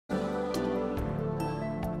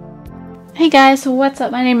Hey guys, so what's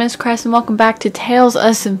up? My name is Chris and welcome back to Tales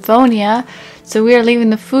of Symphonia. So we are leaving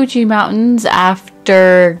the Fuji Mountains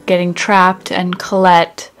after getting trapped and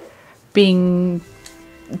Colette being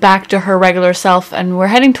back to her regular self, and we're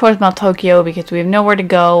heading towards Mount Tokyo because we have nowhere to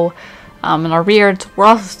go. And our reards were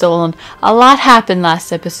also stolen. A lot happened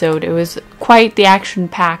last episode. It was quite the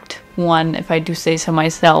action-packed one, if I do say so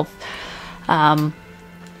myself.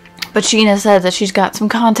 But Sheena said that she's got some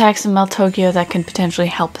contacts in Mount Tokyo that can potentially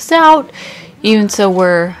help us out. Even so,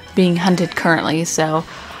 we're being hunted currently, so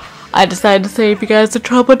I decided to save you guys the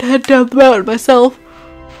trouble and head down the mountain myself.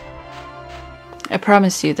 I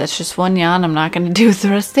promise you, that's just one yawn I'm not going to do with the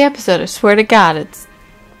rest of the episode. I swear to God, it's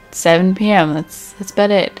 7 p.m. That's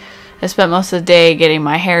about it. I spent most of the day getting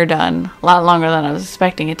my hair done. A lot longer than I was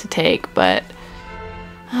expecting it to take, but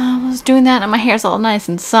I was doing that and my hair's all nice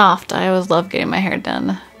and soft. I always love getting my hair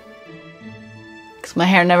done, because my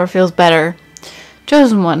hair never feels better.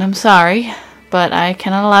 Chosen one, I'm sorry, but I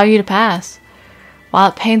cannot allow you to pass. While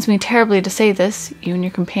it pains me terribly to say this, you and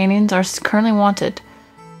your companions are currently wanted.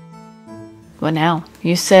 What now?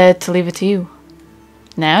 You said to leave it to you.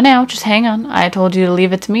 Now, just hang on. I told you to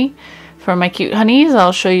leave it to me. For my cute honeys,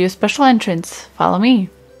 I'll show you a special entrance. Follow me.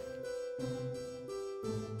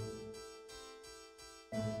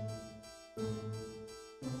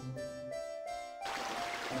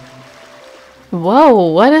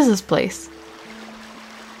 Whoa, what is this place?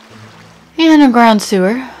 The underground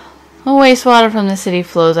sewer. The wastewater from the city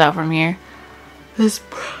flows out from here.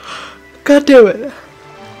 God damn it.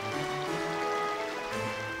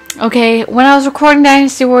 Okay, when I was recording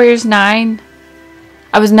Dynasty Warriors 9,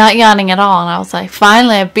 I was not yawning at all, and I was like,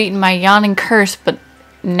 finally I've beaten my yawning curse, but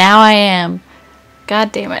now I am.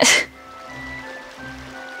 God damn it.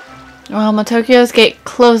 Well, my Tokyo's gate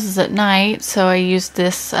closes at night, so I used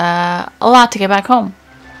this a lot to get back home.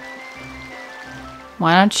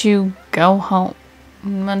 Why don't you go home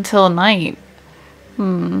until night?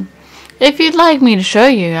 If you'd like me to show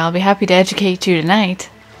you, I'll be happy to educate you tonight.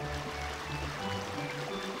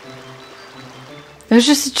 It was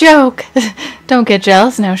just a joke. Don't get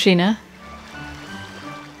jealous now, Sheena.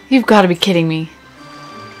 You've got to be kidding me.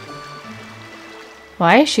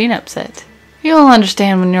 Why is Sheena upset? You'll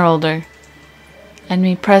understand when you're older.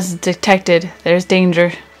 Enemy presence detected. There's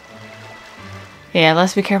danger. Yeah,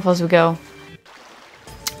 let's be careful as we go.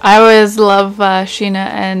 I always love Sheena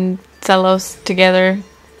and Zelos together.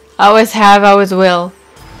 I always have, I always will.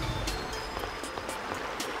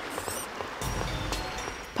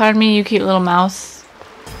 Pardon me, you cute little mouse.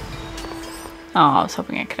 Oh, I was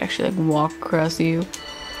hoping I could actually like walk across you.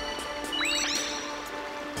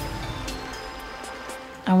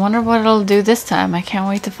 I wonder what it'll do this time. I can't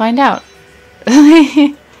wait to find out.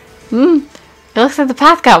 It looks like the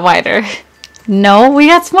path got wider. No, we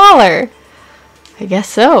got smaller. I guess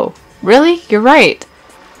so. Really? You're right.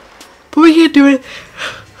 But we can't do it.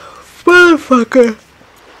 Motherfucker.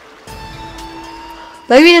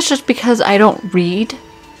 Maybe it's just because I don't read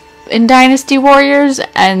in Dynasty Warriors,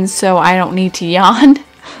 and so I don't need to yawn.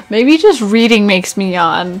 Maybe just reading makes me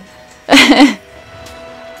yawn.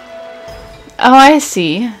 Oh, I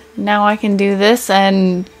see. Now I can do this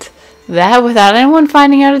and that without anyone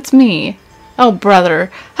finding out it's me. Oh,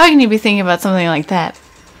 brother. How can you be thinking about something like that?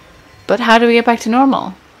 But how do we get back to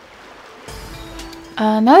normal?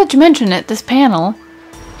 Now that you mention it, this panel...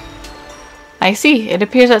 I see. It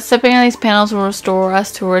appears that stepping on these panels will restore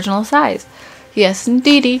us to original size. Yes,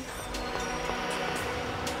 indeedy.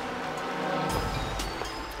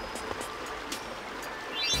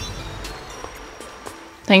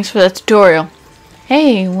 Thanks for the tutorial.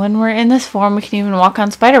 Hey, when we're in this form, we can even walk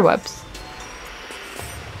on spider webs.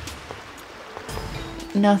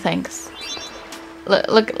 No thanks.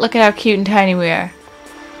 Look at how cute and tiny we are.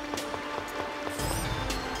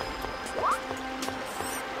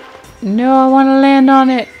 No, I want to land on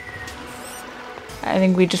it. I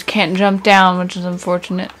think we just can't jump down, which is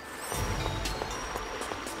unfortunate.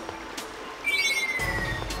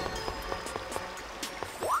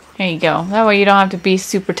 There you go. That way you don't have to be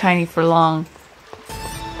super tiny for long.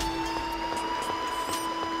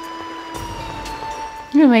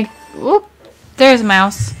 Whoop! There's a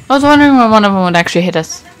mouse. I was wondering when one of them would actually hit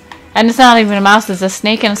us. And it's not even a mouse, it's a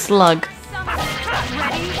snake and a slug.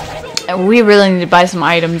 And we really need to buy some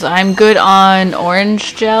items. I'm good on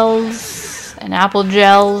orange gels and apple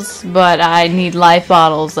gels, but I need life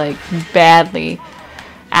bottles, like, badly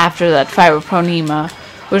after that fight with Pronema.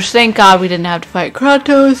 Which, thank God, we didn't have to fight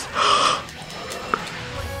Kratos.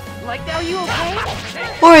 Like, are you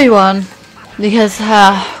okay? Or Yuan. Because,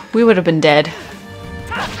 we would have been dead.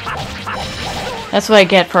 That's what I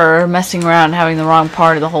get for messing around and having the wrong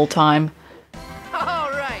party the whole time.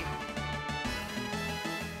 Alright.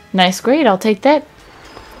 Nice grade, I'll take that.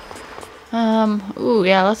 Ooh,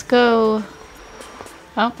 yeah, let's go.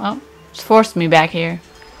 Oh, it's forced me back here.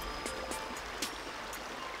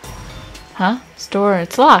 Huh? Store,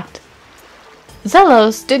 it's locked.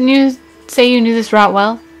 Zelos, didn't you say you knew this route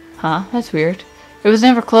well? Huh, that's weird. It was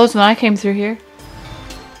never closed when I came through here.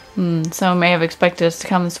 Someone may have expected us to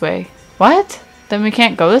come this way. What? Then we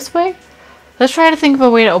can't go this way? Let's try to think of a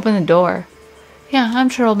way to open the door. Yeah, I'm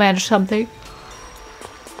sure we'll manage something.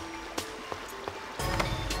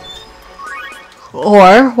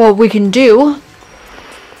 Or, what we can do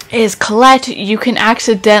is, Colette, you can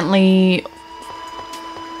accidentally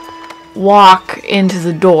walk into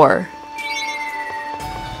the door.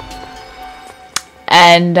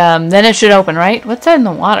 And then it should open, right? What's that in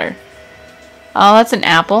the water? Oh, that's an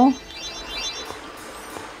apple.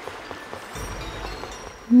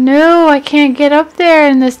 No, I can't get up there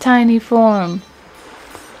in this tiny form.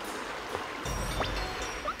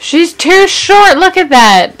 She's too short, look at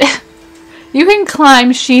that. You can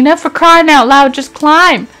climb, Sheena, for crying out loud, just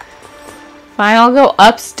climb. Fine, I'll go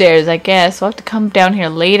upstairs, I guess. We'll have to come down here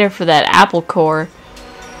later for that apple core.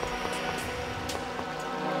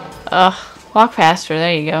 Ugh, walk faster,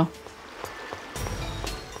 there you go.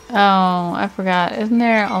 Oh, I forgot. Isn't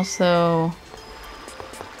there also...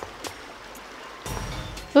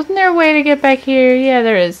 Wasn't there a way to get back here? Yeah,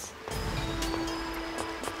 there is.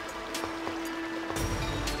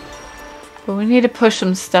 But we need to push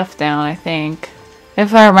some stuff down, I think.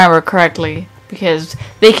 If I remember correctly. Because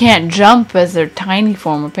they can't jump as their tiny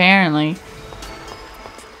form, apparently.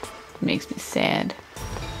 It makes me sad.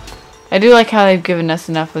 I do like how they've given us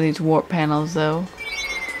enough of these warp panels, though.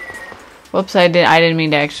 Whoops, I didn't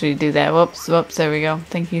mean to actually do that. Whoops, there we go.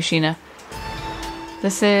 Thank you, Sheena.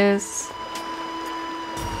 This is...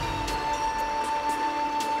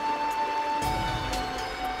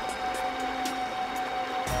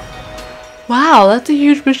 Wow, that's a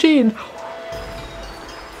huge machine.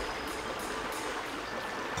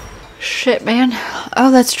 Shit, man.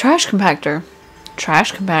 Oh, that's trash compactor.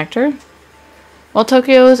 Trash compactor? Well,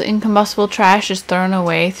 Tokyo's incombustible trash is thrown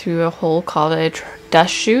away through a hole called a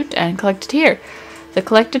dust chute and collected here. The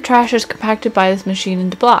collected trash is compacted by this machine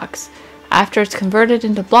into blocks. After it's converted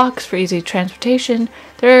into blocks for easy transportation,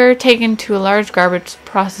 they're taken to a large garbage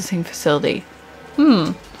processing facility.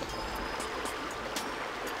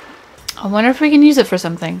 I wonder if we can use it for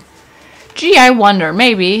something. Gee, I wonder.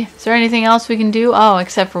 Maybe. Is there anything else we can do? Oh,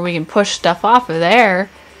 except for we can push stuff off of there.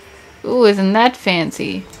 Ooh, isn't that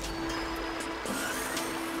fancy?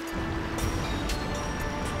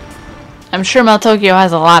 I'm sure Mel Tokyo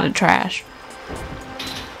has a lot of trash.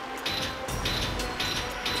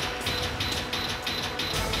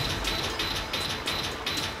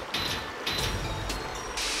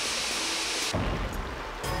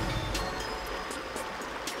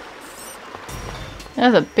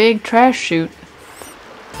 That's a big trash chute.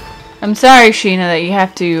 I'm sorry, Sheena, that you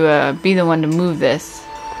have to be the one to move this.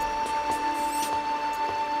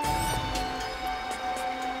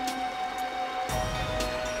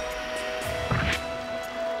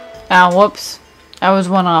 Ow, whoops. I was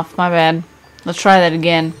one off, my bad. Let's try that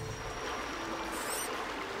again.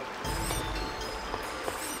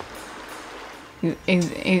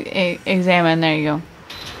 Examine, there you go.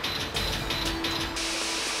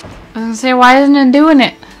 I was gonna say, why isn't it doing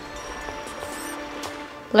it?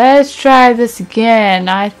 Let's try this again.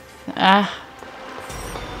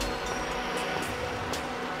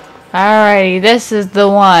 Alrighty, this is the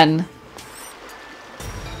one.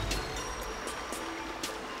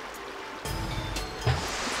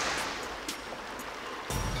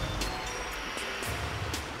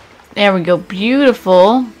 There we go,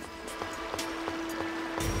 beautiful.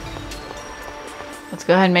 Let's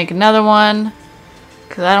go ahead and make another one.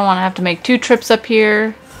 Because I don't want to have to make 2 trips up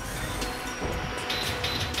here.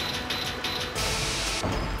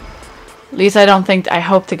 At least I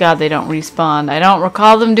hope to God they don't respawn. I don't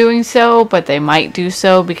recall them doing so, but they might do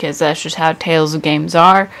so because that's just how Tales of games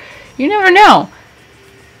are. You never know.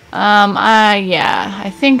 Yeah, I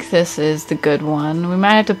think this is the good one. We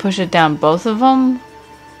might have to push it down both of them,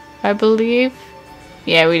 I believe.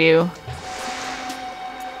 Yeah, we do.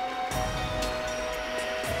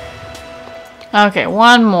 Okay,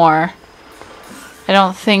 one more. I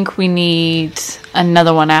don't think we need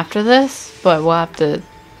another one after this, but we'll have to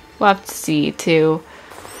see too.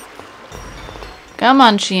 Come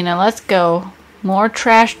on, Sheena, let's go. More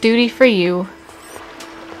trash duty for you.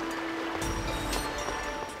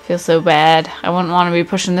 Feel so bad. I wouldn't want to be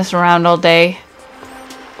pushing this around all day.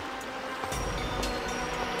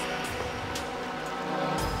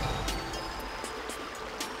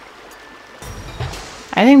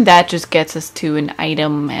 I think that just gets us to an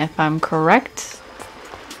item, if I'm correct.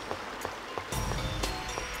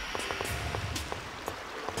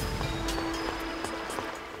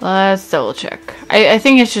 Let's double check. I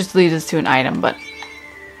think it just leads us to an item, but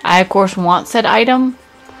I of course want said item.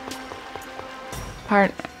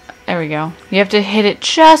 There we go. You have to hit it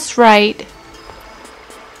just right.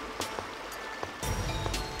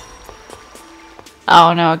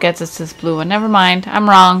 Oh no, it gets us this blue one. Never mind. I'm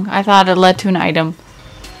wrong. I thought it led to an item.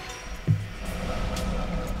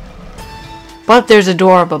 But there's a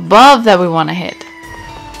door up above that we want to hit.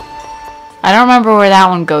 I don't remember where that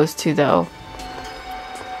one goes to though.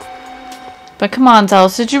 But come on,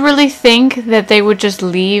 Zelos, did you really think that they would just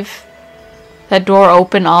leave that door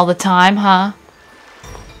open all the time, huh?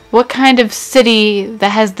 What kind of city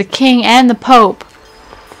that has the king and the pope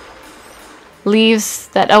leaves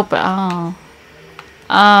that open? Oh.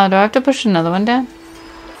 Do I have to push another one down?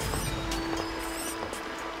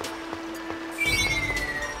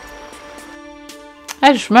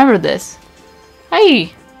 I just remembered this.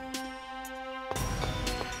 Hey!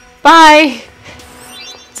 Bye!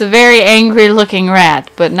 It's a very angry looking rat,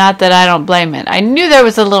 but not that I don't blame it. I knew there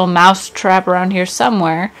was a little mouse trap around here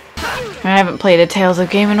somewhere. I haven't played a Tales of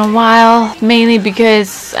game in a while, mainly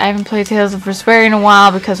because I haven't played Tales of Vesperia in a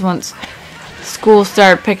while, because once school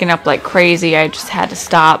started picking up like crazy, I just had to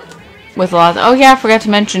stop with a lot of... Oh yeah, I forgot to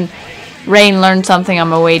mention, Rain learned something on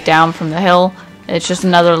my way down from the hill. It's just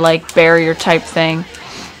another like barrier type thing,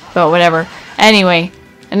 but whatever. Anyway,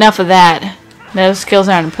 enough of that. Those skills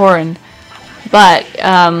aren't important. But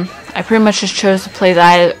I pretty much just chose to play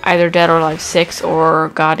either Dead or Alive 6 or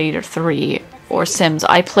God Eater 3 or Sims.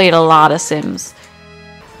 I played a lot of Sims.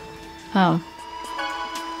 Oh.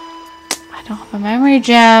 I don't have a memory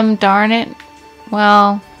gem, darn it.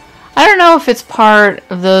 Well, I don't know if it's part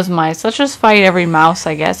of those mice. Let's just fight every mouse,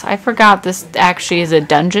 I guess. I forgot this actually is a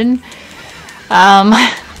dungeon.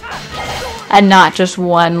 And not just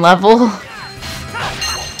one level.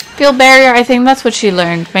 Field barrier, I think that's what she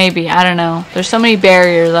learned. Maybe, I don't know. There's so many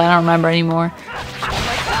barriers I don't remember anymore.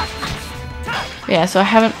 Yeah, so I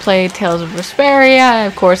haven't played Tales of Vesperia. I,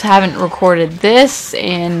 of course, haven't recorded this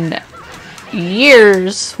in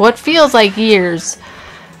years. What feels like years.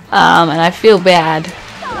 And I feel bad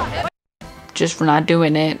just for not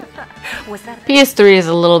doing it. PS3 is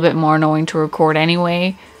a little bit more annoying to record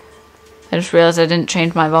anyway. I just realized I didn't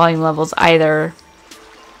change my volume levels either.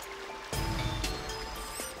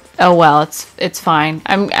 Oh well, it's fine.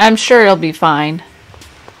 I'm sure it'll be fine.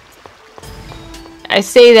 I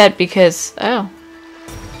say that because I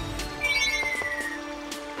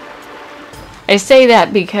say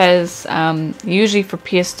that because usually for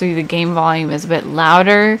PS3 the game volume is a bit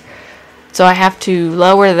louder, so I have to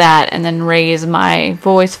lower that and then raise my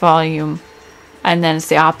voice volume, and then it's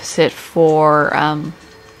the opposite for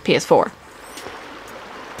PS4.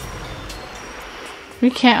 We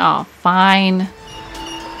can't. Oh, fine.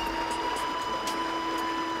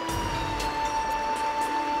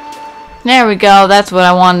 There we go, that's what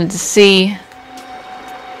I wanted to see.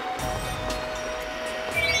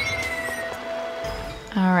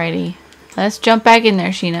 Alrighty. Let's jump back in there,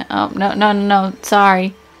 Sheena. Oh, no,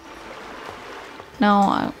 sorry.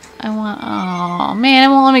 No, I want... Oh, man, it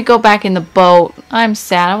won't let me go back in the boat. I'm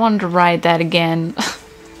sad, I wanted to ride that again.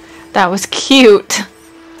 That was cute.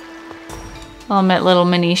 I'll admit little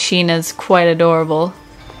mini Sheena's quite adorable.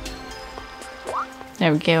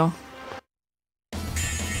 There we go.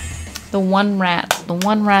 The one rat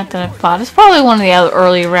that I fought. It's probably one of the other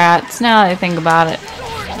early rats, now that I think about it.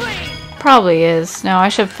 Probably is. No, I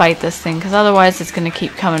should fight this thing, because otherwise it's going to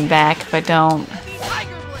keep coming back if I don't.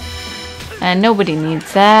 And nobody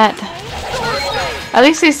needs that. At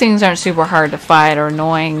least these things aren't super hard to fight or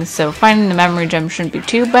annoying, so finding the memory gem shouldn't be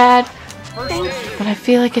too bad. But I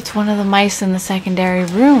feel like it's one of the mice in the secondary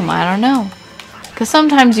room. I don't know. Because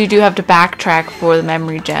sometimes you do have to backtrack for the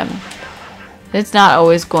memory gem. It's not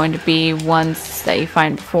always going to be ones that you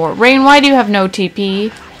find before. Rain, why do you have no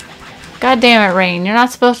TP? God damn it, Rain. You're not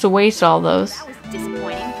supposed to waste all those.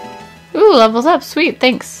 Ooh, levels up. Sweet,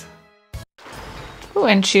 thanks. Ooh,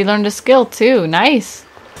 and she learned a skill too. Nice.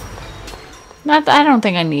 I don't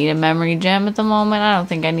think I need a memory gem at the moment. I don't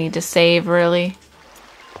think I need to save, really.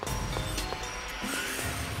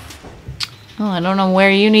 Oh, I don't know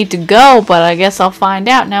where you need to go, but I guess I'll find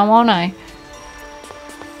out now, won't I?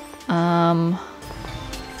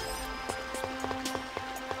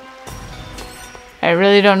 I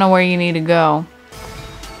really don't know where you need to go.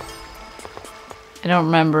 I don't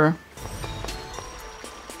remember.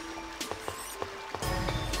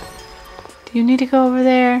 Do you need to go over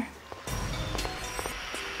there?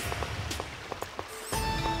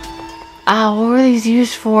 Ah, what were these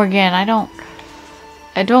used for again? I don't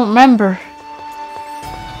remember.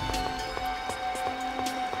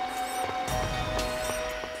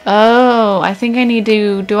 Oh, I think I need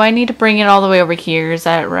to... Do I need to bring it all the way over here? Is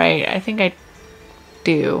that right? I think I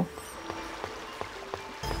do.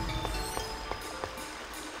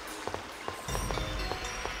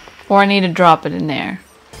 Or I need to drop it in there.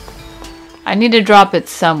 I need to drop it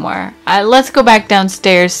somewhere. Let's go back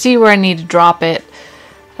downstairs, see where I need to drop it,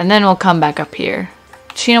 and then we'll come back up here.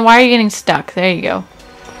 Sheena, why are you getting stuck? There you go.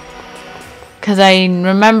 Because I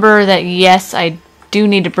remember that, yes, I do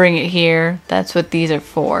need to bring it here. That's what these are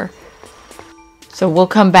for. So we'll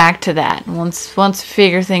come back to that once we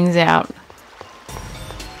figure things out.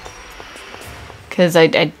 Because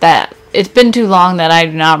it's been too long that I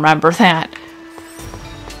do not remember that.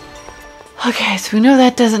 Okay, so we know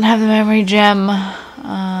that doesn't have the memory gem.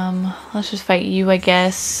 Let's just fight you, I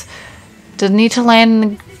guess. Doesn't need to land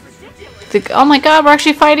in the... Oh my god, we're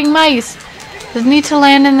actually fighting mice! Doesn't need to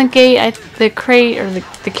land in the gate, the crate, or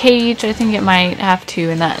the cage. I think it might have to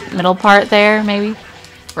in that middle part there, maybe.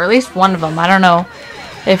 Or at least one of them. I don't know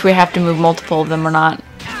if we have to move multiple of them or not.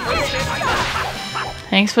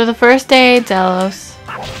 Thanks for the first aid, Zelos.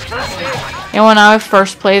 You know, when I would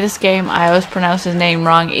first play this game, I always pronounced his name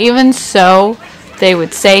wrong. Even so, they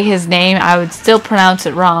would say his name, I would still pronounce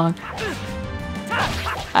it wrong.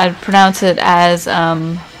 I'd pronounce it as,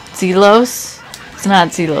 Zelos. It's not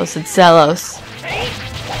Zelos, it's Zelos.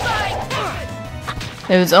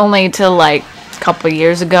 It was only till, like, a couple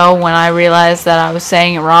years ago when I realized that I was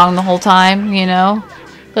saying it wrong the whole time, you know?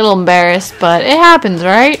 A little embarrassed, but it happens,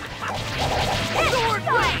 right?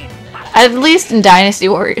 At least in Dynasty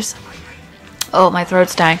Warriors. Oh, my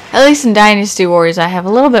throat's dying. At least in Dynasty Warriors, I have a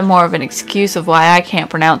little bit more of an excuse of why I can't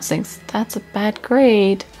pronounce things. That's a bad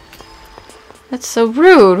grade. That's so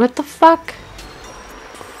rude. What the fuck?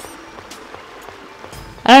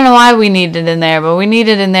 I don't know why we need it in there, but we need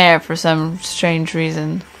it in there for some strange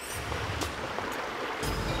reason.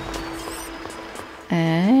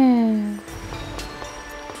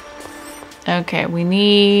 Okay, we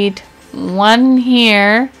need one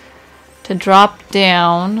here to drop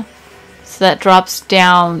down. So that drops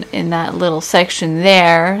down in that little section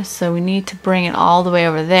there. So we need to bring it all the way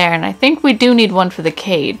over there. And I think we do need one for the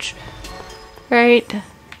cage. Right?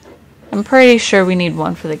 I'm pretty sure we need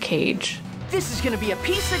one for the cage. This is gonna be a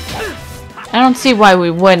piece of... I don't see why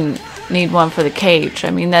we wouldn't need one for the cage.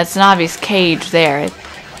 I mean, that's an obvious cage there.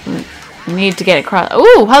 We need to get across.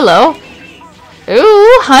 Ooh, hello.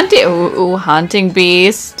 Ooh, hunting. Ooh, hunting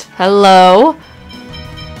beast. Hello.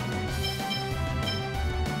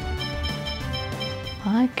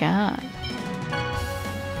 My god.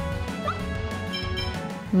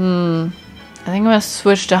 I think I'm gonna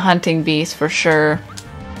switch to hunting beast for sure.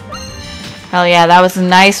 Hell yeah, that was a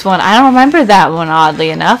nice one. I don't remember that one, oddly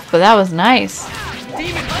enough, but that was nice.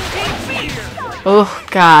 Oh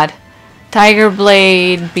god. Tiger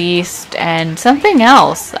Blade, Beast, and something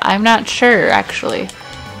else. I'm not sure, actually.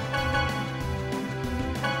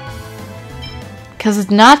 Because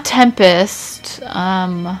it's not Tempest,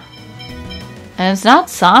 and it's not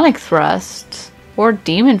Sonic Thrust, or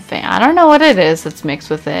Demon Fan. I don't know what it is that's mixed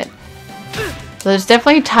with it. So there's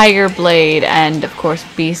definitely Tiger Blade, and of course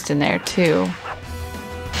Beast in there too.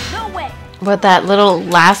 No way. But that little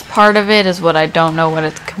last part of it is what I don't know what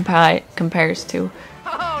it compares to.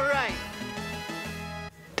 Alright.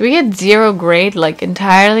 Do we get 0 grade, like,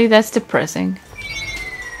 entirely? That's depressing.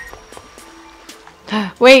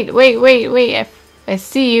 Wait. I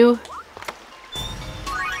see you.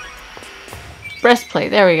 Breastplate,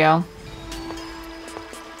 there we go.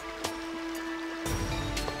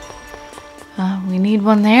 We need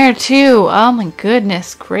one there, too. Oh my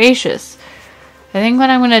goodness gracious. I think what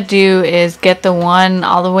I'm going to do is get the one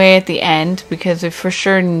all the way at the end, because we for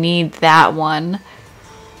sure need that one.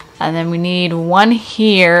 And then we need one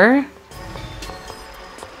here.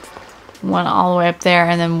 One all the way up there,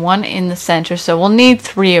 and then one in the center. So we'll need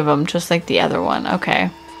 3 of them, just like the other one.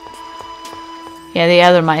 Okay. Yeah, the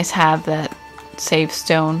other mice have that save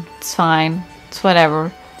stone. It's fine. It's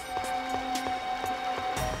whatever.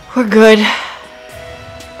 We're good.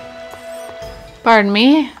 Pardon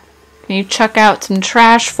me. Can you chuck out some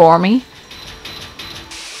trash for me?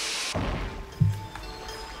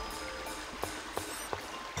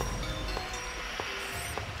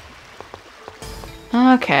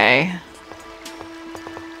 Okay.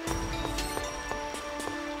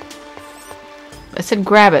 I said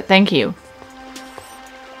grab it, thank you.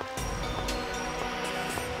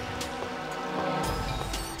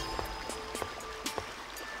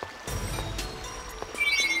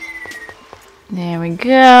 There we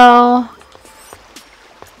go.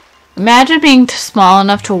 Imagine being small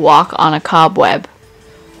enough to walk on a cobweb.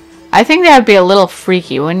 I think that would be a little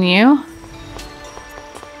freaky, wouldn't you?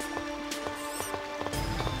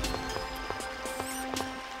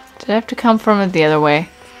 Did I have to come from it the other way?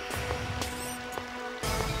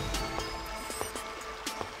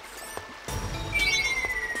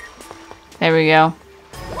 There we go.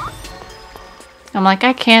 I'm like,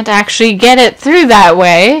 I can't actually get it through that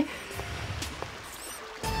way.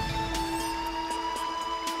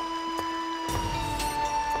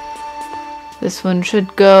 This one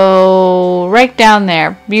should go right down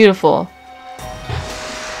there. Beautiful.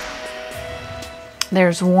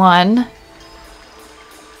 There's one.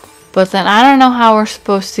 But then I don't know how we're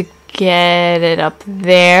supposed to get it up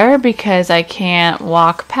there because I can't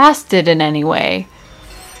walk past it in any way.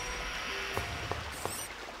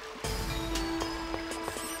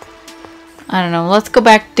 I don't know. Let's go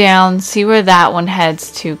back down, see where that one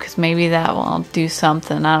heads to, because maybe that will do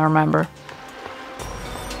something. I don't remember.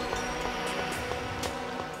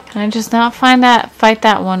 Can I just not fight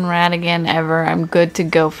that one rat again ever? I'm good to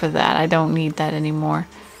go for that. I don't need that anymore.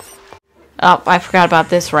 Oh, I forgot about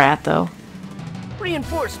this rat though.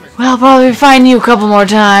 Reinforcements. Well, I'll probably find you a couple more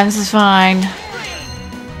times. It's fine.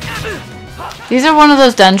 These are one of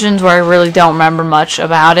those dungeons where I really don't remember much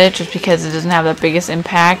about it, just because it doesn't have the biggest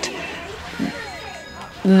impact.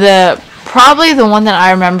 Probably the one that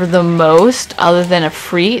I remember the most, other than a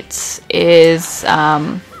Freets, is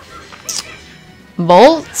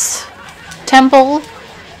Bolt's Temple,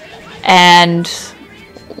 and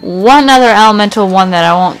one other elemental one that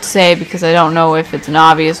I won't say because I don't know if it's an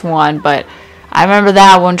obvious one, but I remember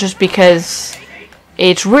that one just because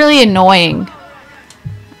it's really annoying.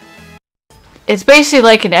 It's basically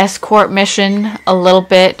like an escort mission a little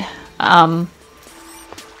bit, but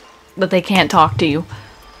they can't talk to you.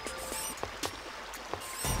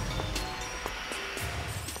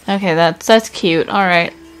 Okay, that's cute.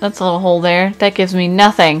 Alright, that's a little hole there. That gives me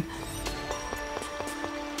nothing.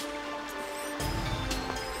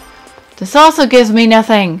 This also gives me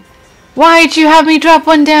nothing. Why'd you have me drop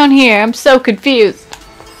one down here? I'm so confused.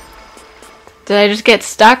 Did I just get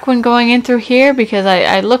stuck when going in through here? Because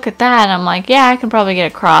I look at that and I'm like, yeah, I can probably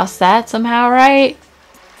get across that somehow, right?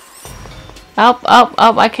 Oh,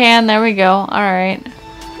 I can. There we go. Alright.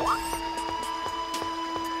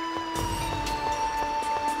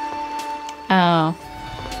 Oh.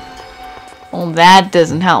 Well, that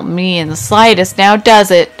doesn't help me in the slightest now,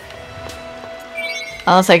 does it?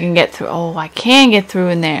 Unless I can get through. Oh, I can get through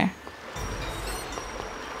in there.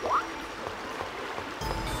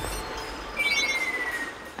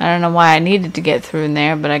 I don't know why I needed to get through in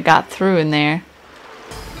there, but I got through in there.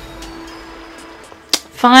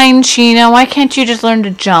 Fine, Sheena. Why can't you just learn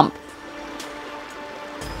to jump?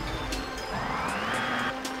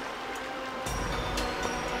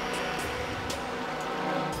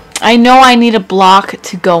 I know I need a block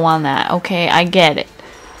to go on that. Okay, I get it.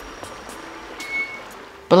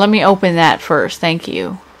 But let me open that first. Thank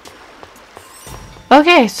you.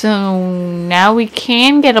 Okay, so now we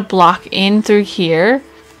can get a block in through here.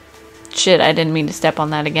 Shit, I didn't mean to step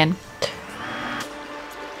on that again.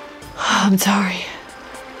 I'm sorry.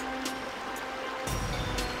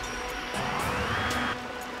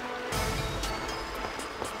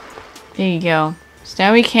 There you go. So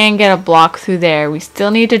now we can get a block through there. We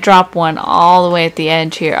still need to drop one all the way at the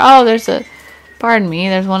edge here. Oh, there's a... Pardon me,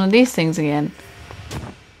 there's one of these things again.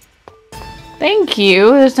 Thank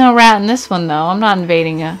you. There's no rat in this one though. I'm not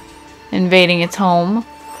invading its home.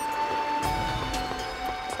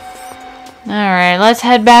 Alright, let's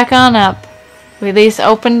head back on up. We at least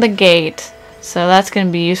opened the gate. So that's going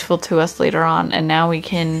to be useful to us later on. And now we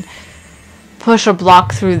can push a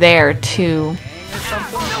block through there too.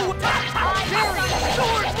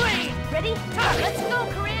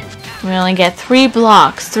 We only get 3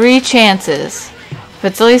 blocks, 3 chances. If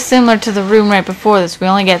it's at least similar to the room right before this, we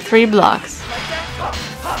only get 3 blocks.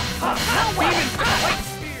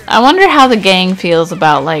 I wonder how the gang feels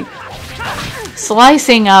about, like,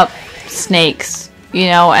 slicing up snakes, you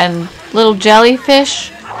know, and little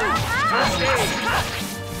jellyfish.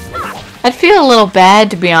 I'd feel a little bad,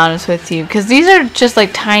 to be honest with you, because these are just, like,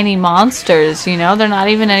 tiny monsters, you know? They're not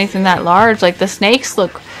even anything that large. Like, the snakes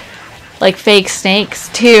look like fake snakes,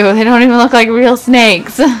 too. They don't even look like real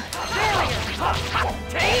snakes.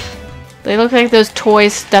 They look like those toy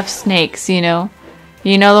stuffed snakes, you know?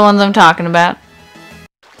 You know the ones I'm talking about.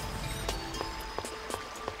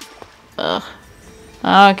 Ugh.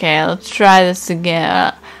 Okay, let's try this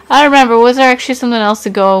again. I don't remember, was there actually something else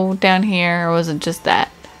to go down here, or was it just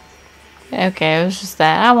that? Okay, it was just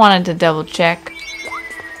that. I wanted to double check.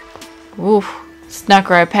 Oof.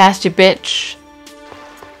 Snuck right past you, bitch.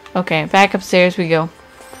 Okay, back upstairs we go.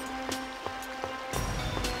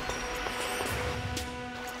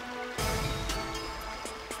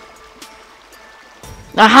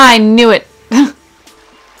 Aha, I knew it.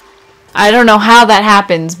 I don't know how that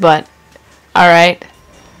happens, but alright.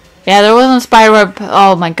 Yeah, there wasn't a spider web.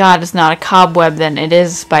 Oh my god, it's not a cobweb then. It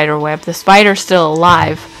is a spider web. The spider's still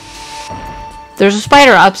alive. There's a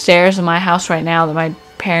spider upstairs in my house right now that my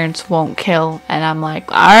parents won't kill. And I'm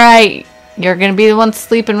like, alright, you're gonna be the one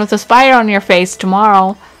sleeping with a spider on your face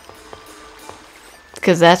tomorrow.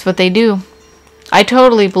 Because that's what they do. I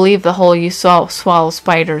totally believe the whole you swallow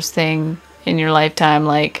spiders thing in your lifetime.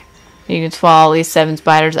 Like, you can swallow at least 7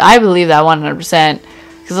 spiders. I believe that 100%.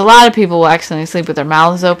 Because a lot of people will accidentally sleep with their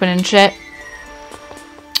mouths open and shit.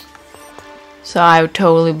 So I would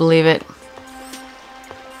totally believe it.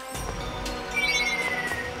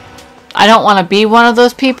 I don't want to be one of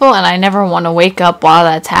those people, and I never want to wake up while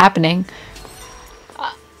that's happening.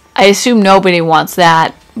 I assume nobody wants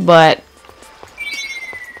that, but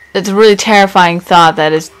it's a really terrifying thought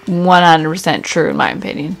that is 100% true in my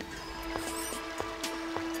opinion.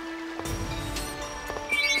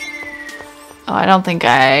 Oh, I don't think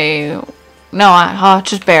I... No,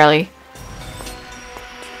 just barely.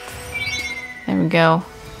 There we go.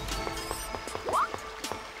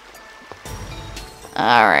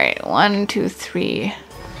 Alright, 1, 2, 3.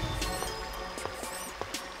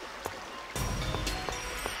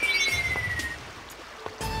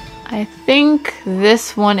 I think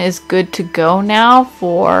this one is good to go now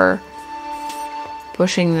for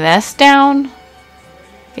pushing this down.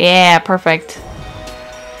 Yeah, perfect.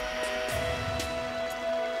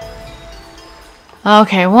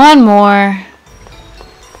 Okay, one more.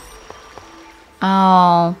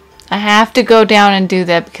 Oh, I have to go down and do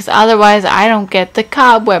that because otherwise I don't get the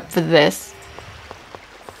cobweb for this.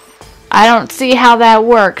 I don't see how that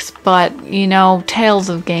works, but, you know, Tales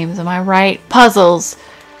of games, am I right? Puzzles.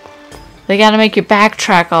 They gotta make you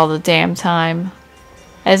backtrack all the damn time.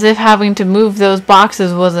 As if having to move those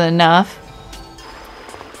boxes wasn't enough.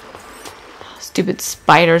 Stupid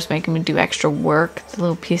spiders making me do extra work. The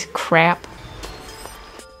little piece of crap.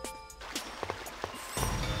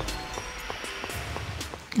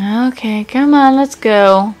 Okay, come on, let's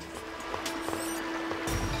go.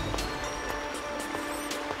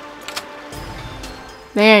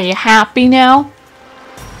 There, you happy now?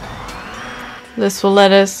 This will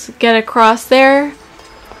let us get across there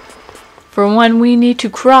for when we need to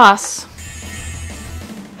cross.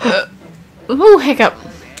 Ooh, hiccup.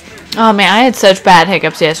 Oh man, I had such bad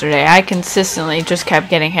hiccups yesterday. I consistently just kept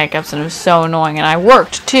getting hiccups and it was so annoying. And I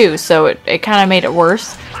worked too, so it kind of made it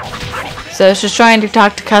worse. So I was just trying to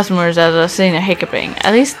talk to customers as I was sitting there hiccuping.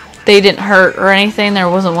 At least they didn't hurt or anything. There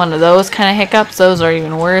wasn't one of those kind of hiccups. Those are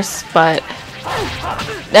even worse, but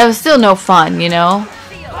that was still no fun, you know?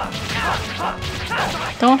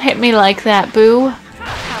 Don't hit me like that, boo.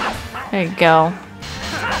 There you go.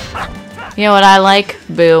 You know what I like?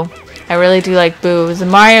 Boo. I really do like Boo. The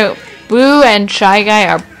Mario, Boo and Shy Guy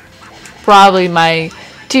are probably my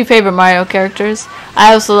 2 favorite Mario characters.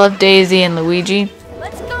 I also love Daisy and Luigi.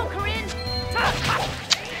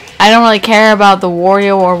 I don't really care about the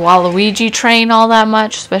Wario or Waluigi train all that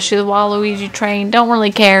much, especially the Waluigi train. Don't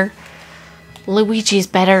really care. Luigi's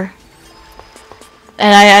better.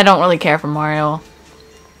 And I don't really care for Mario.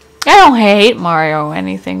 I don't hate Mario or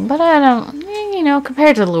anything, but I don't, you know,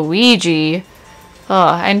 compared to Luigi.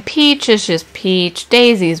 Oh, and Peach is just Peach.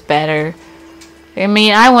 Daisy's better. I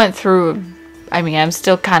mean, I'm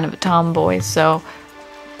still kind of a tomboy, so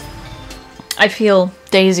I feel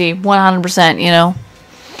Daisy 100%, you know.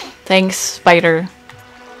 Thanks, Spider.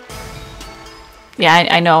 Yeah,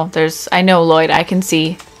 I know. I know, Lloyd. I can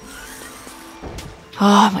see.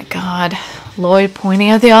 Oh my god. Lloyd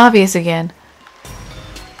pointing out the obvious again.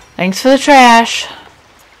 Thanks for the trash.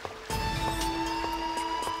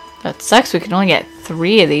 That sucks. We can only get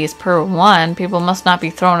 3 of these per one. People must not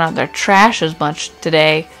be throwing out their trash as much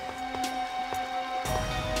today.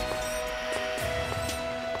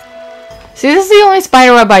 See, this is the only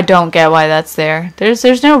spider web I don't get why that's there.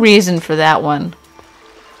 There's no reason for that one.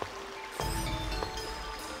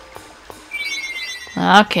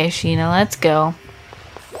 Okay, Sheena, let's go.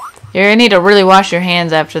 You're gonna need to really wash your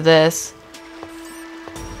hands after this.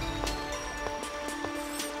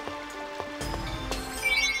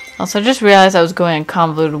 Also, I just realized I was going a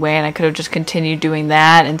convoluted way and I could have just continued doing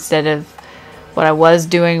that instead of what I was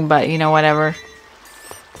doing, but you know, whatever.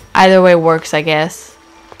 Either way works, I guess.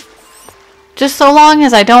 Just so long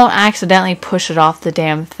as I don't accidentally push it off the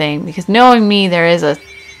damn thing, because knowing me, there is a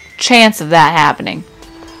chance of that happening.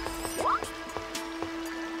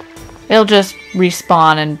 It'll just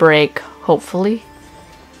respawn and break, hopefully.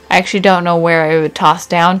 I actually don't know where I would toss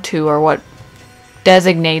down to or what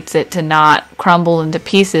designates it to not crumble into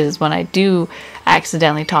pieces when I do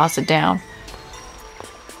accidentally toss it down.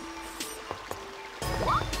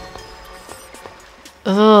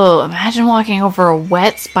 Ugh, imagine walking over a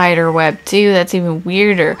wet spider web too. That's even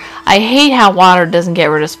weirder. I hate how water doesn't get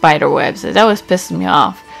rid of spider webs. It always pisses me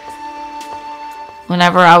off.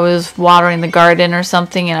 Whenever I was watering the garden or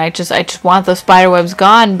something and I just want those spider webs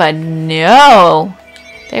gone, but no.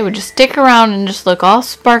 They would just stick around and just look all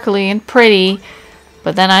sparkly and pretty.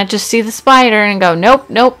 But then I just see the spider and go, nope,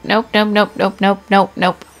 nope, nope, nope, nope, nope, nope, nope,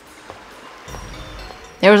 nope.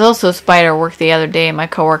 There was also a spider work the other day and my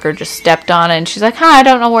coworker just stepped on it and she's like, huh, I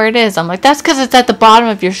don't know where it is. I'm like, that's because it's at the bottom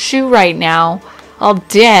of your shoe right now. All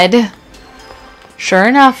dead. Sure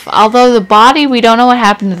enough. Although the body, we don't know what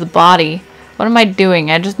happened to the body. What am I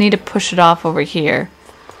doing? I just need to push it off over here.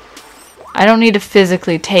 I don't need to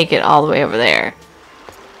physically take it all the way over there.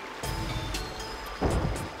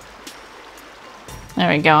 There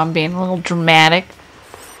we go. I'm being a little dramatic.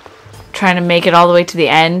 Trying to make it all the way to the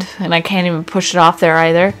end, and I can't even push it off there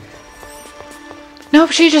either.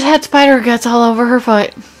 Nope, she just had spider guts all over her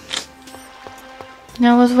foot.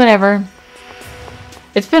 No, it was whatever.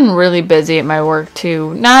 It's been really busy at my work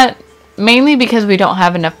too. Not mainly because we don't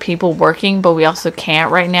have enough people working, but we also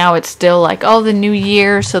can't right now. It's still like, oh, the new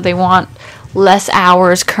year, so they want less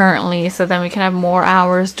hours currently, so then we can have more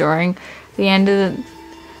hours during the end of the,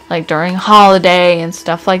 like during holiday and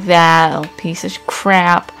stuff like that. Oh, piece of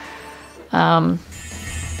crap. And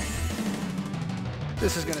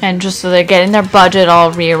just so they're getting their budget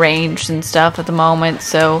all rearranged and stuff at the moment,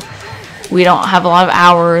 so we don't have a lot of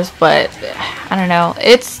hours, but I don't know.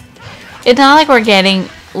 It's not like we're getting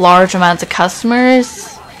large amounts of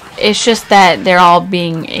customers. It's just that they're all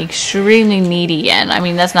being extremely needy, and I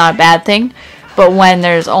mean that's not a bad thing. But when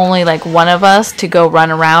there's only like one of us to go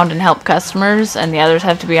run around and help customers, and the others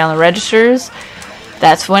have to be on the registers,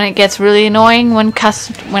 that's when it gets really annoying when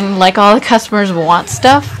like all the customers want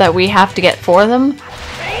stuff that we have to get for them.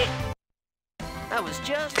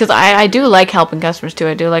 Because I do like helping customers too.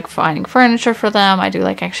 I do like finding furniture for them. I do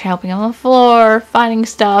like actually helping on the floor, finding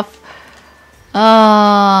stuff. You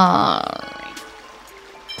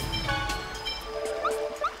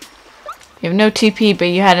have no TP, but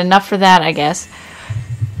you had enough for that, I guess.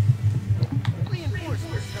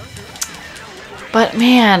 But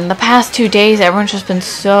man, the past 2 days, everyone's just been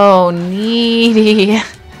so needy.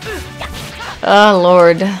 Oh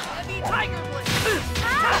Lord.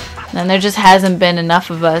 And there just hasn't been enough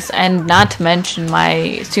of us, and not to mention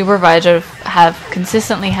my supervisors have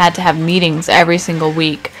consistently had to have meetings every single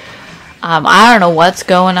week. I don't know what's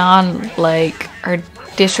going on. Like, our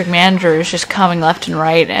district manager is just coming left and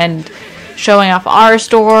right and showing off our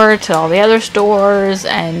store to all the other stores,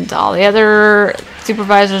 and all the other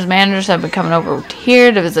supervisors, managers have been coming over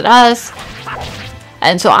here to visit us.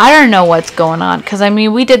 And so I don't know what's going on, because I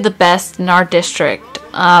mean we did the best in our district,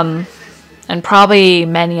 and probably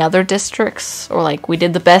many other districts, or like we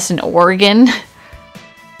did the best in Oregon.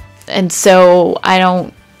 And so I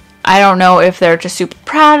don't know if they're just super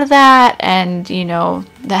proud of that, and you know,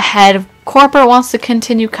 the head of corporate wants to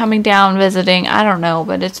continue coming down visiting. I don't know,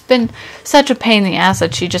 but it's been such a pain in the ass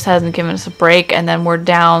that she just hasn't given us a break, and then we're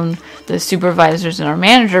down the supervisors and our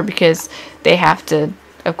manager because they have to,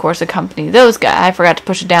 of course, accompany those guys. I forgot to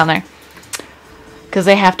push it down there. Because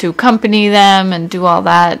they have to accompany them and do all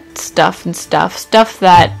that stuff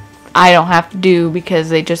that I don't have to do because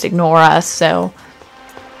they just ignore us, so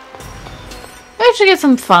I actually guess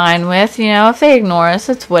I'm fine with, you know, if they ignore us,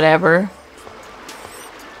 it's whatever.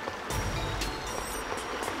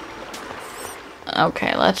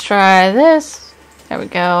 Okay, let's try this. There we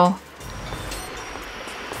go.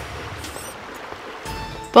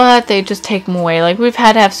 But they just take them away. Like, we've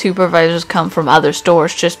had to have supervisors come from other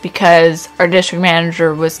stores just because our district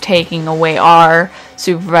manager was taking away our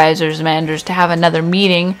supervisors and managers to have another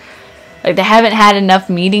meeting. Like, they haven't had enough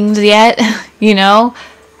meetings yet, you know?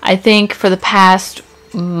 I think for the past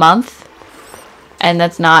month, and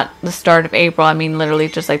that's not the start of April, I mean literally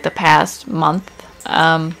just like the past month.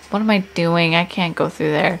 What am I doing? I can't go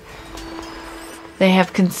through there. They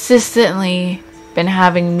have consistently been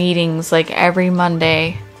having meetings like every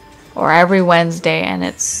Monday or every Wednesday, and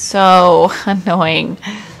it's so annoying.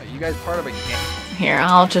 Are you guys part of a gang? Here,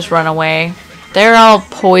 I'll just run away. They're all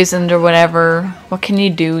poisoned or whatever. What can you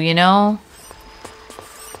do, you know?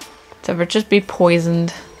 Except for just be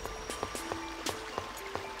poisoned.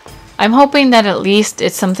 I'm hoping that at least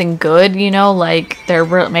it's something good, you know, like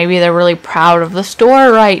maybe they're really proud of the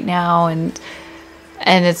store right now, and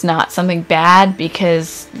it's not something bad,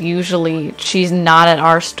 because usually she's not at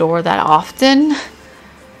our store that often.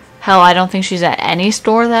 Hell, I don't think she's at any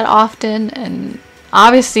store that often, and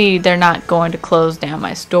obviously they're not going to close down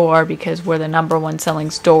my store because we're the #1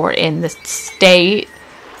 selling store in the state.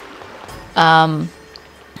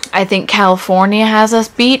 I think California has us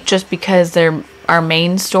beat just because our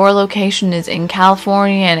main store location is in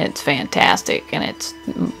California and it's fantastic and it's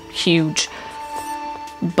huge.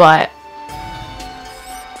 But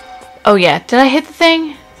oh yeah, did I hit the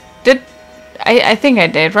thing? I think I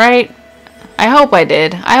did, right? I hope I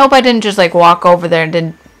did. I hope I didn't just like walk over there and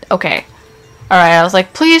didn't. Okay. Alright, I was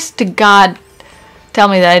like, please to God tell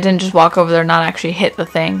me that I didn't just walk over there and not actually hit the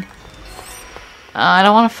thing. I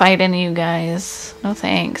don't want to fight any of you guys. No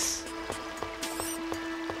thanks.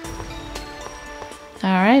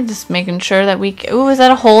 Alright, just making sure that we... Ooh, is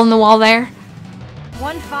that a hole in the wall there?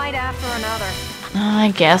 One fight after another.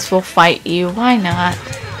 I guess we'll fight you. Why not?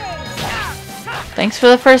 Thanks for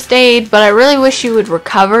the first aid, but I really wish you would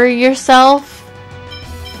recover yourself.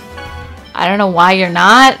 I don't know why you're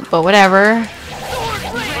not, but whatever.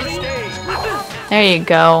 There you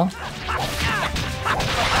go.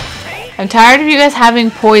 I'm tired of you guys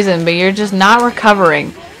having poison, but you're just not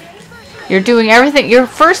recovering. You're doing everything. You're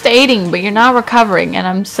first aiding, but you're not recovering, and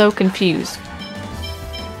I'm so confused.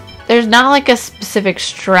 There's not like a specific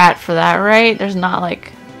strat for that, right? There's not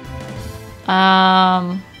like...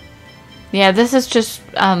 Yeah, this is just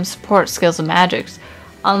support skills and magics.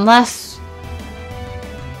 Unless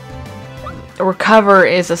recover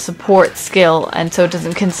is a support skill and so it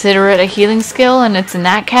doesn't consider it a healing skill and it's in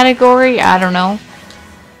that category. I don't know.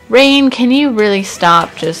 Rain, can you really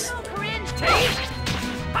stop just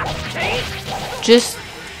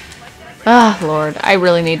Lord, I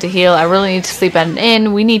really need to heal. I really need to sleep at an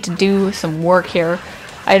inn. We need to do some work here.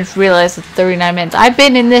 I just realized it's 39 minutes. I've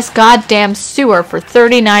been in this goddamn sewer for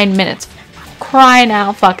 39 minutes. Crying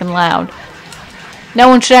out fucking loud. No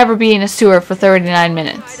one should ever be in a sewer for 39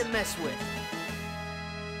 minutes.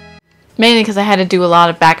 Mainly because I had to do a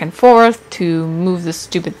lot of back and forth to move the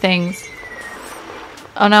stupid things.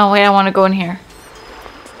 Oh no, wait, I want to go in here.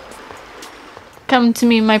 Come to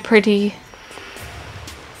me, my pretty.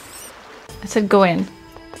 I said go in.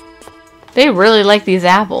 They really like these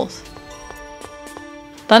apples.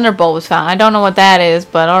 Thunderbolt was found. I don't know what that is,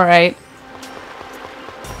 but alright.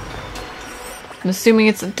 I'm assuming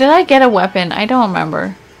it's... Did I get a weapon? I don't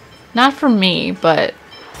remember. Not for me, but...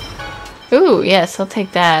 Ooh, yes, I'll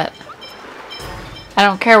take that. I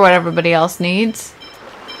don't care what everybody else needs.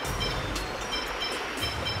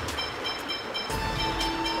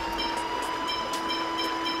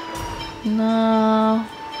 No.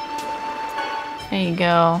 There you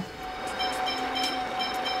go.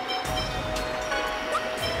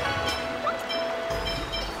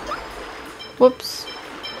 Whoops.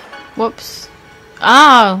 Whoops.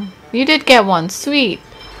 Oh, you did get one. Sweet.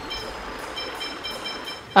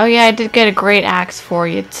 Oh yeah, I did get a great axe for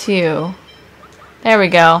you too. There we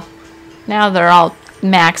go. Now they're all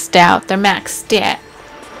maxed out. They're maxed stat.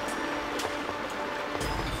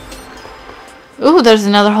 Ooh, there's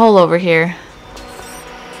another hole over here.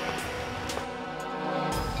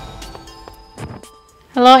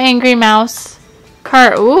 Hello, angry mouse.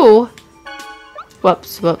 Cart. Ooh.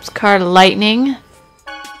 Whoops, whoops. Card lightning.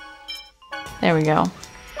 There we go.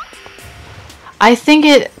 I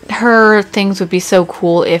think her things would be so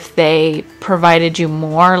cool if they provided you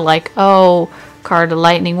more, like, oh, card of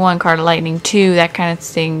lightning 1, card of lightning 2, that kind of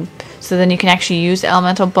thing. So then you can actually use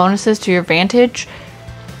elemental bonuses to your advantage.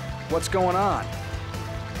 What's going on?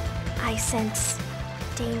 I sense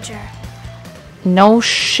danger. No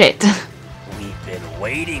shit. We've been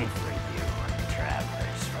waiting for you,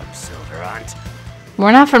 travelers from Silverhunt.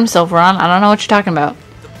 We're not from Silverhunt. I don't know what you're talking about.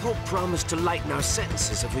 The Pope promised to lighten our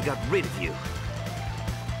sentences if we got rid of you.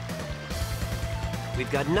 We've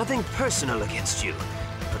got nothing personal against you,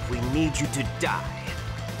 but we need you to die.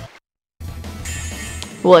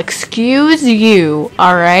 Well, excuse you,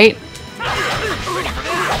 alright?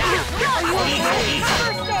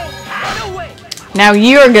 Now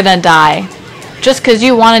you're gonna die. Just because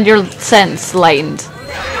you wanted your sentence lightened.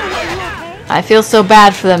 I feel so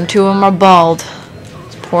bad for them. 2 of them are bald.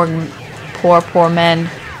 Poor men.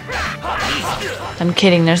 I'm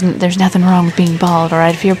kidding. There's nothing wrong with being bald,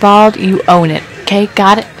 alright? If you're bald, you own it. Okay?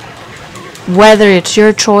 Got it? Whether it's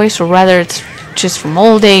your choice or whether it's just from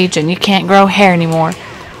old age and you can't grow hair anymore,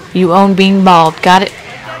 you own being bald. Got it?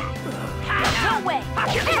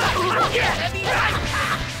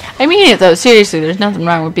 I mean it though. Seriously, there's nothing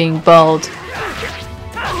wrong with being bald.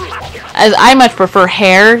 As I much prefer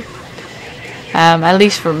hair. At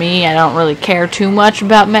least for me, I don't really care too much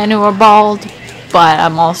about men who are bald. But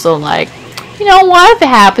I'm also like, you know what? If it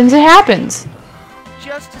happens, it happens.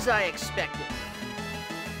 Just as I expected.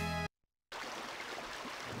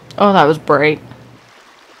 Oh, that was bright.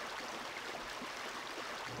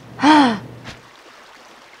 Ah!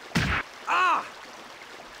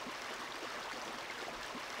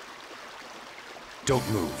 Don't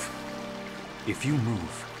move. If you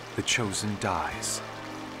move, the Chosen dies.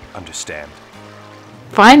 Understand?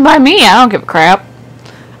 Fine by me, I don't give a crap.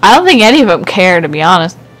 I don't think any of them care, to be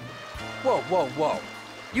honest. Whoa, whoa, whoa.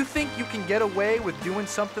 You think you can get away with doing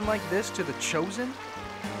something like this to the Chosen?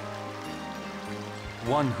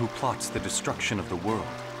 One who plots the destruction of the world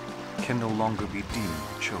can no longer be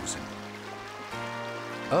deemed chosen.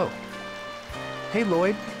 Oh. Hey,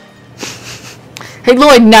 Lloyd. Hey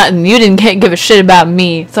Lloyd, nothing. You didn't give a shit about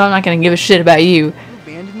me, so I'm not gonna give a shit about you. You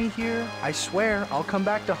abandoned me here? I swear, I'll come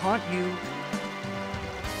back to haunt you.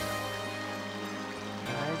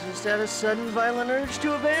 I just had a sudden violent urge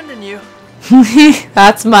to abandon you.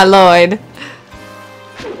 That's my Lloyd.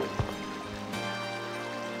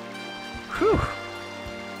 Whew.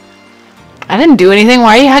 I didn't do anything.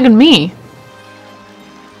 Why are you hugging me?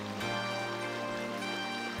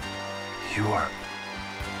 You are...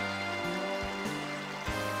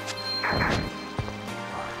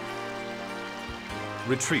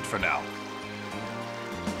 Retreat for now.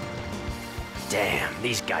 Damn,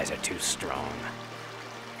 these guys are too strong.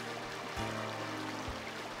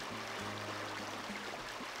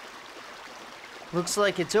 Looks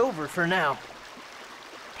like it's over for now.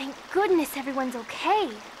 Thank goodness everyone's okay.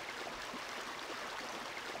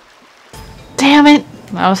 Damn it.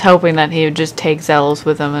 I was hoping that he would just take Zelos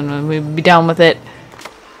with him and we'd be done with it.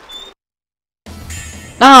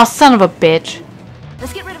 Oh, son of a bitch.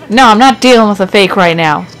 Let's get rid of it. No, I'm not dealing with a fake right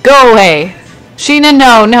now. Go away. Sheena,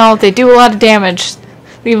 no, they do a lot of damage.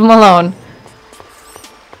 Leave them alone.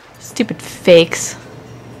 Stupid fakes.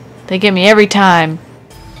 They get me every time.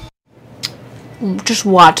 Just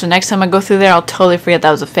watch. The next time I go through there, I'll totally forget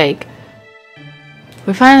that was a fake.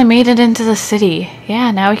 We finally made it into the city.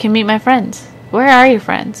 Yeah, now we can meet my friends. Where are your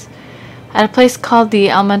friends? At a place called the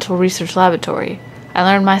Elemental Research Laboratory. I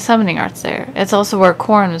learned my summoning arts there. It's also where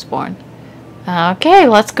Corrin was born. Okay,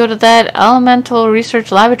 let's go to that Elemental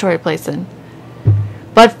Research Laboratory place then.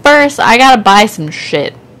 But first, I gotta buy some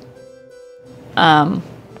shit. End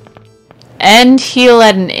heal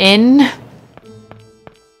at an inn.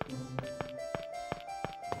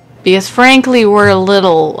 Because frankly, we're a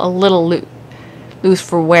little loose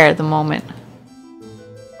for wear at the moment.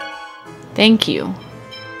 Thank you.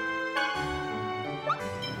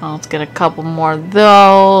 Well, let's get a couple more of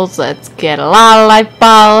those. Let's get a lot of life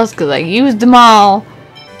balls because I used them all.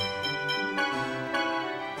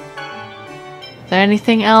 Is there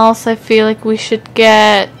anything else I feel like we should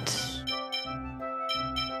get?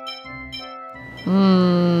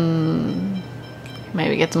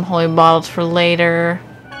 Maybe get some holy bottles for later.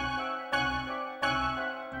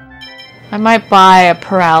 I might buy a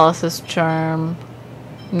paralysis charm.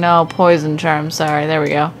 No, poison charm. Sorry, there we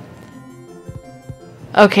go.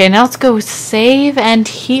 Okay, now let's go save and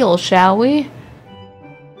heal, shall we?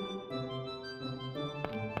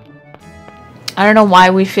 I don't know why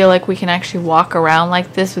we feel like we can actually walk around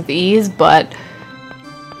like this with ease, but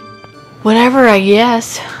whatever, I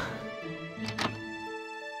guess.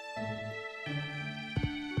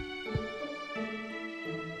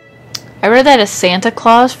 I read that as Santa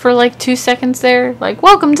Claus for like 2 seconds there. Like,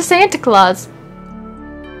 welcome to Santa Claus.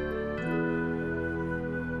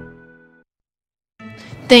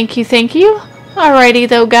 Thank you, thank you. Alrighty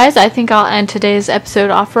though, guys, I think I'll end today's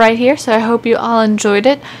episode off right here, so I hope you all enjoyed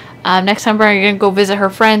it. Next time we're going to go visit her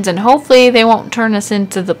friends, and hopefully they won't turn us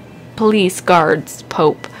into the police guards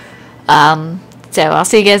Pope. So I'll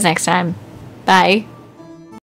see you guys next time. Bye.